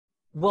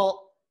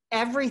Well,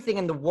 everything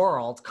in the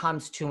world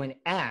comes to an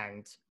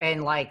end,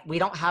 and like we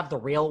don't have the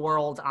real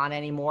world on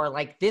anymore.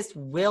 Like this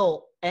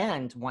will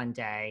end one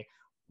day.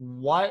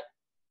 What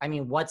I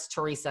mean, what's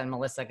Teresa and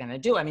Melissa going to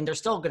do? I mean, they're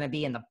still going to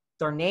be in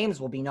their names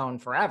will be known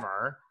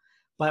forever,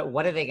 but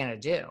what are they going to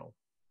do?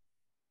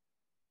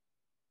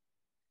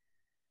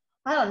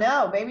 I don't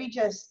know. Maybe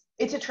just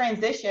it's a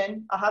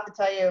transition. I'll have to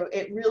tell you,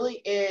 it really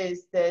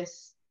is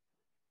this.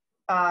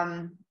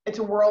 It's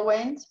a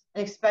whirlwind,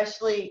 and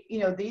especially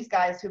these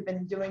guys who've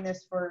been doing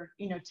this for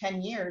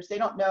 10 years. They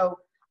don't know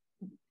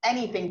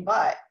anything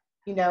but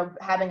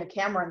having a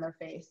camera in their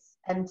face,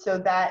 and so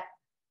that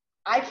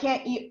I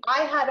can't.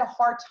 I had a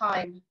hard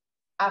time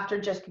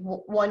after just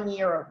 1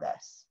 year of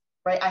this.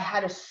 Right, I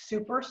had a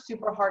super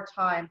hard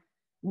time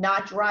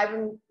not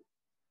driving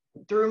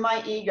through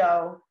my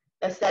ego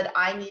that said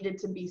I needed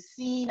to be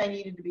seen, I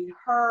needed to be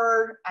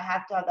heard, I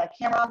have to have that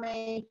camera on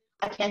me,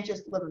 I can't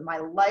just live my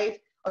life.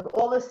 Like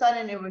all of a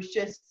sudden it was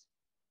just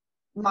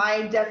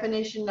my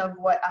definition of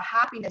what a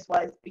happiness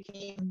was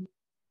became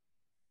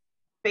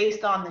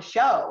based on the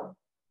show,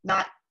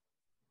 not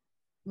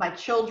my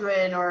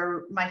children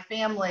or my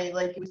family.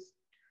 Like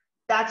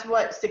that's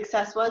what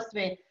success was to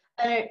me.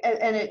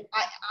 And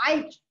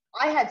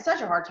I had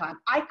such a hard time.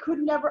 I could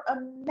never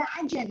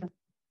imagine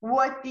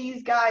what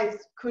these guys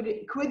could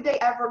they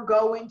ever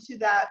go into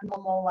that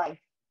normal life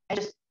and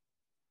just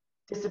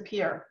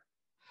disappear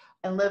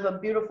and live a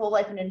beautiful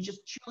life and then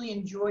just truly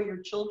enjoy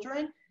your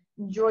children,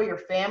 enjoy your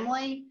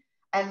family,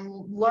 and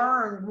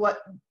learn what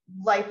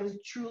life is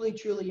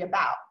truly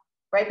about,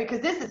 right? Because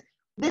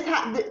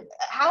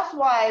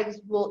Housewives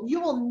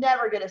you will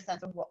never get a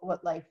sense of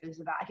what life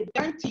is about. I can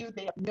guarantee you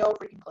they have no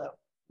freaking clue,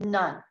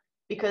 none,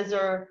 because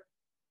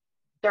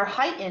they're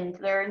heightened.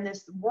 They're in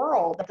this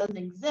world that doesn't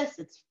exist.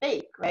 It's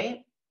fake,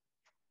 right?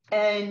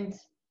 And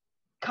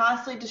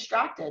constantly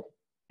distracted.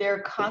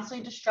 They're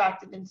constantly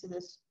distracted into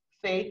this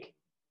fake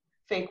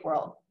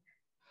world.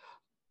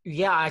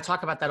 Yeah, I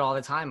talk about that all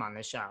the time on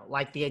the show.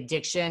 Like the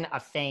addiction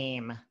of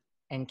fame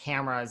and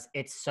cameras,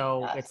 it's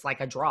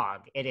like a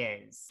drug. It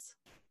is.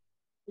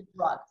 It's a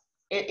drug.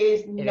 It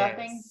is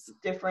nothing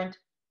different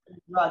than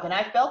a drug. And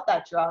I felt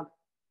that drug.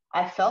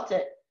 I felt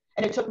it.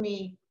 And it took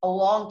me a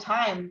long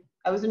time.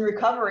 I was in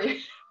recovery.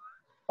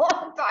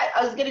 Long time.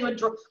 I was getting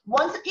withdrawals.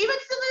 Even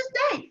to this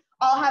day,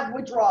 I'll have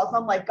withdrawals.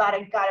 I'm like, God,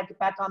 I gotta get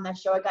back on that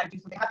show. I gotta do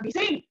something. I have to be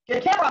seen. Get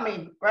a camera on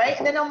me, right?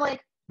 And then I'm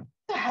like, what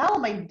the hell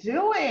am I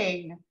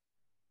doing?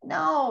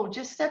 No,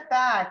 just sit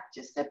back.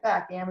 Just sit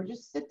back, Amber.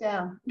 Just sit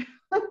down.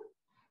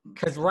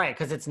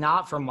 Because it's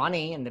not for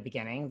money in the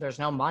beginning. There's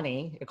no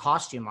money. It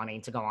costs you money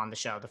to go on the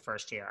show the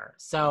first year.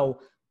 So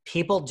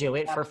people do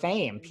it for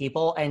fame.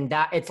 And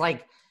that it's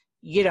like,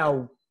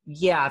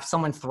 yeah, if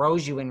someone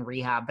throws you in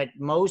rehab, but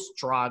most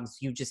drugs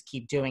you just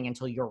keep doing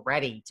until you're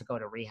ready to go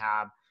to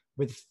rehab.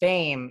 With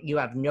fame, you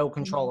have no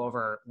control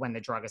over when the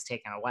drug is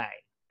taken away.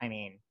 I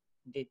mean,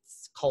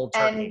 it's cold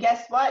turkey. And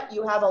guess what?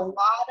 You have a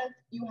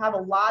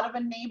lot of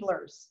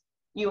enablers.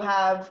 You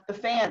have the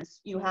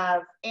fans, you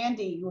have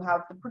Andy, you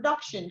have the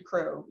production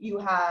crew, you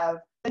have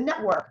the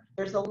network.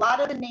 There's a lot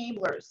of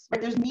enablers, right?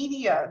 There's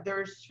media,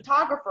 there's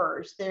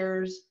photographers,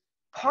 there's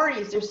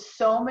parties. There's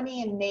so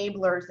many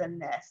enablers in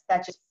this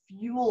that just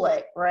fuel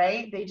it,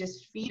 right? They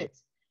just feed it.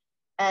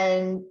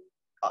 And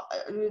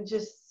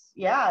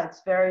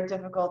it's very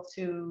difficult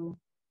to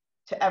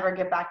ever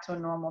get back to a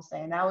normalcy.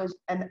 And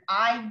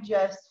I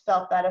just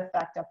felt that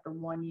effect after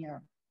 1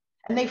 year.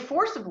 And they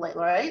forcibly,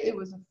 right? It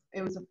was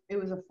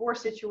a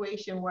forced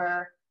situation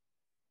where,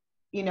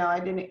 I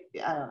don't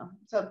know.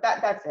 So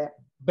that's it.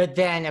 But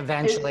then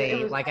eventually,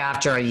 it was, like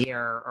after a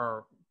year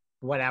or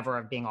whatever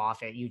of being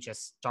off it, you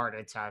just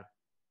started to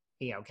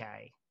be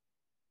okay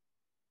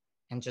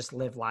and just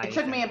live life. It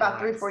took me about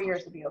 3-4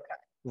 years to be okay.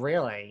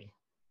 Really?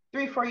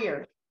 3-4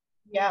 years.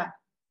 Yeah.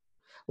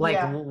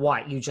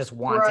 What? You just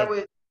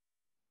wanted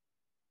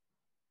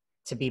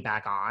to be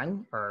back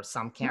on, or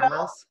some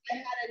cameras?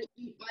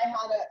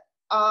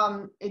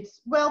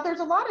 No,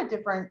 there's a lot of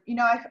different,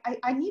 I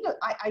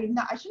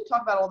shouldn't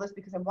talk about all this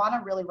because I want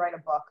to really write a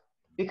book,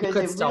 because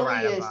it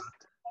really is.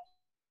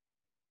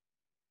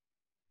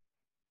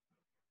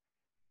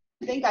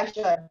 I think I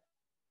should,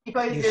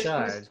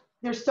 because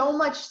there's so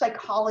much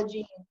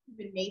psychology and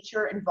human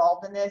nature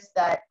involved in this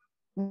that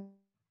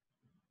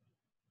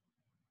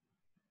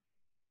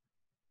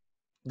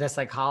the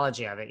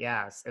psychology of it,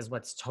 yes, is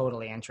what's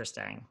totally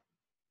interesting.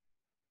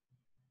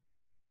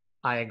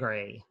 I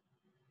agree.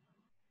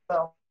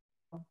 So,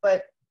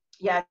 but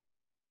yeah,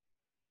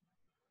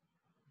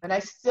 and I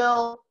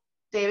still,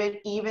 David,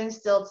 even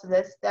still to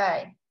this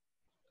day,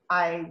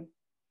 I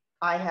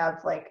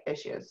have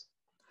issues.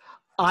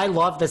 I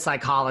love the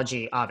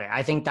psychology of it.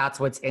 I think that's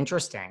what's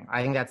interesting.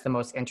 I think that's the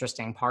most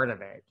interesting part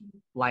of it.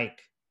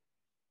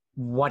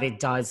 What it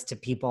does to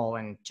people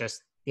and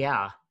just,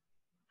 yeah.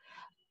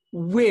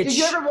 Did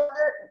you ever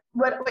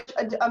wonder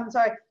I'm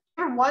sorry,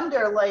 I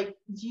wonder,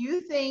 do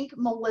you think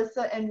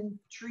Melissa and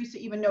Teresa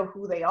even know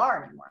who they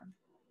are anymore?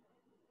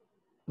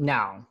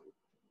 No.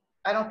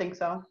 I don't think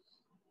so.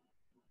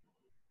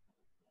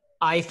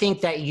 I think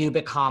that you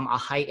become a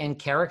heightened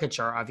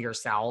caricature of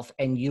yourself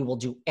and you will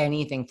do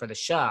anything for the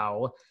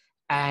show.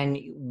 And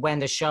when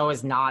the show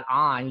is not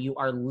on, you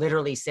are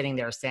literally sitting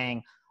there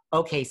saying,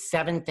 okay,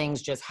 7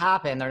 things just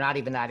happened. They're not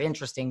even that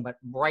interesting, but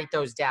write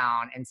those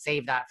down and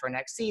save that for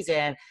next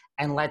season.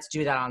 And let's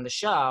do that on the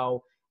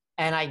show.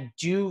 And I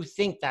do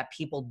think that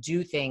people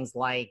do things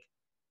like,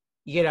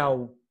 you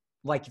know,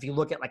 like if you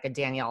look at like a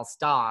Danielle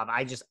Staub,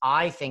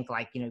 I think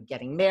like, you know,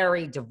 getting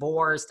married,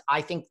 divorced,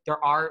 I think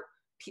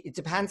it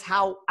depends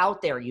how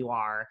out there you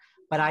are,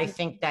 but I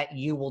think that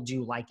you will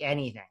do like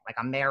anything, like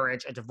a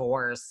marriage, a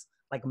divorce,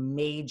 like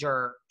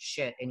major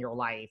shit in your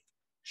life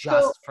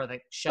just for the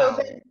show.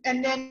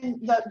 And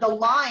then the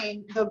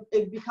line,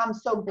 it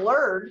becomes so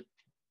blurred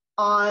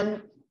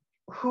on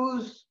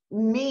who's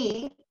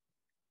me,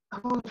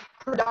 who's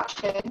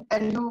production,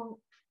 and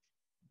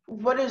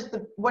what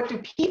do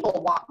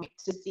people want me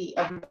to see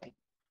everything,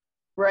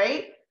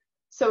 right?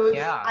 So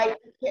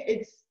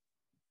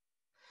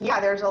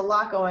there's a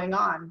lot going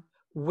on.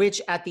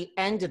 Which at the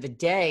end of the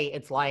day,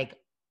 it's like,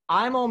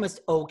 I'm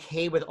almost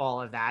okay with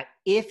all of that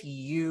if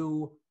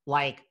you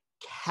like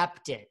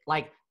kept it.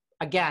 Like,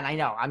 again, I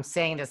know I'm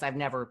saying this, I've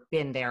never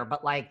been there,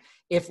 but like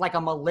if like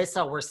a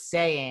Melissa were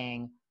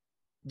saying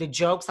the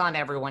joke's on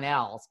everyone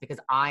else because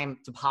I'm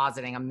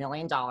depositing $1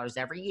 million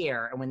every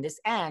year. And when this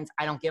ends,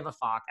 I don't give a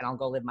fuck and I'll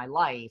go live my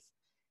life.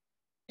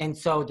 And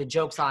so the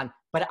joke's on,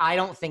 but I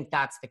don't think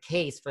that's the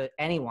case for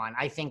anyone.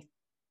 I think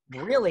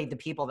really the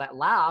people that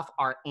laugh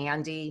are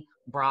Andy,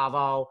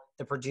 Bravo,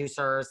 the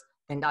producers,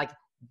 and like,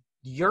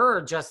 you're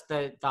just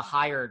the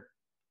hired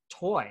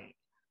toy.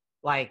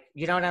 Like,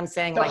 you know what I'm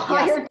saying? Like,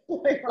 yes,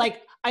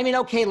 like, I mean,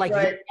 okay, like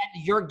right.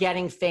 you're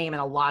getting fame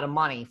and a lot of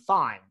money,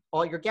 fine.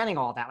 Well, you're getting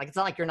all that. Like, it's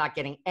not like you're not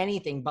getting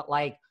anything, but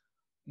like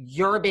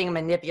you're being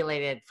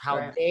manipulated how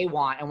right. they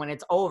want. And when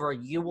it's over,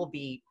 you will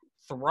be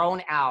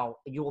thrown out.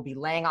 You will be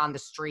laying on the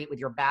street with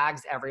your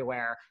bags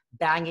everywhere,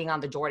 banging on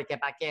the door to get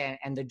back in.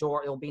 And the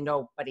door, there'll be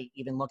nobody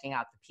even looking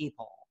at the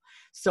people.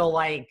 So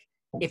like,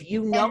 if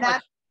you know,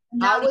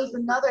 that was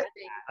another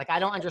thing. Like, I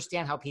don't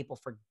understand how people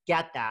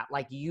forget that.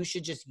 Like, you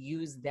should just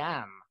use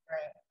them right.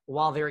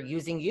 while they're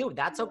using you.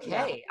 That's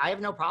okay. Yeah. I have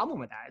no problem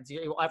with that.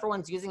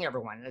 Everyone's using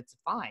everyone. It's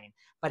fine.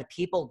 But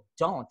people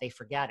don't. They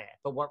forget it.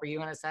 But what were you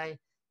going to say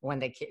when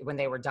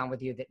they were done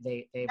with you?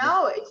 They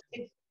no, it's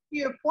to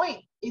your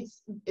point.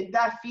 It's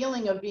that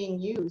feeling of being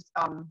used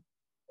and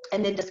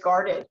then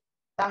discarded.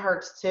 That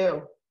hurts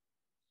too.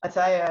 I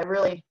tell you,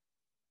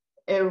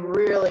 it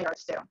really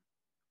hurts too.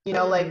 You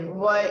know, like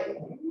what?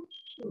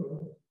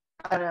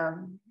 I don't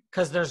know.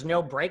 Because there's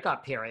no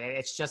breakup period.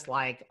 It's just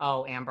like,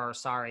 oh, Amber,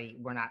 sorry,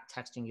 we're not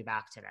texting you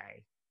back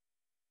today.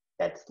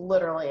 That's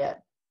literally it.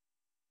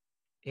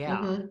 Yeah.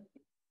 Mm-hmm.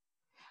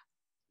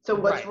 So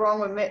what's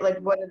wrong with me? Like,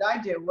 what did I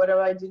do? What do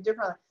I do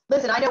differently?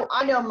 Listen,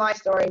 I know my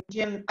story,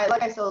 Jim.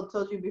 Like I told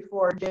you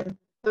before, Jim.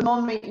 The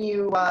moment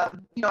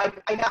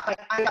I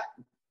got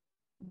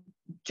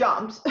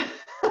jumped,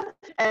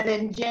 and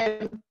then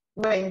Jim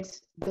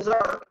went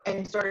berserk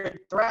and started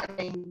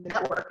threatening the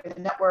network, and the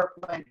network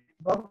went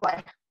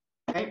bye-bye,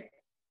 right?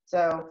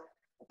 So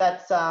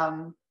that's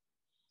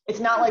it's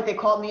not like they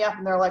called me up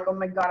and they're like, oh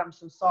my God, I'm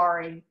so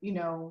sorry, you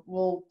know,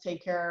 we'll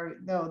take care.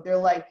 No, they're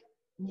like,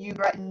 you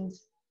threatened,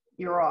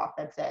 you're off,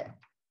 that's it.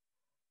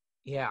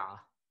 Yeah.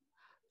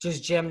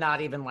 Does Jim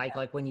not even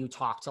like when you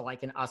talk to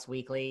like an Us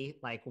Weekly,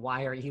 like,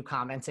 why are you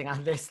commenting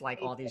on this like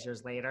all these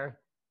years later?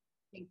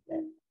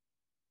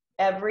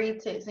 Every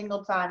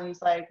single time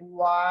he's like,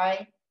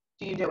 why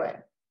do you do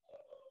it?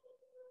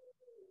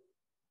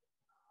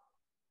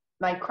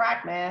 Like,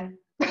 crack, man.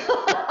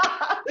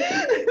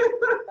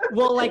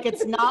 Well, like,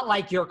 it's not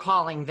like you're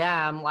calling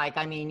them. Like,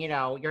 I mean, you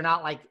know, you're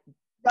not like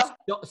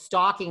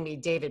stalking me.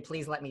 David,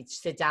 please let me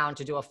sit down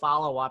to do a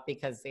follow-up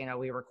because, you know,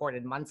 we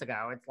recorded months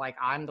ago. It's like,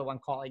 I'm the one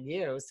calling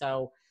you.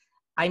 So,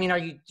 I mean, are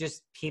you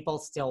just, people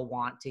still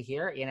want to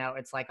hear it? You know,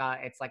 it's like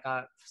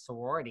a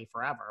sorority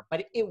forever,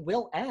 but it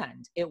will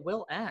end. It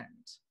will end.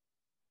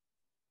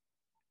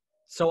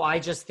 So I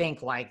just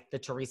think like the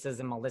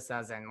Teresas and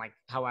Melissas and like,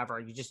 however,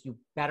 you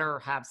better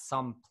have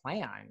some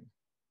plan.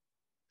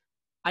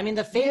 I mean,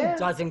 the fame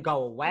doesn't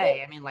go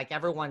away. I mean, like,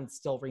 everyone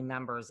still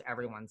remembers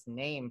everyone's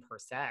name per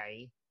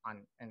se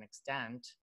on an extent.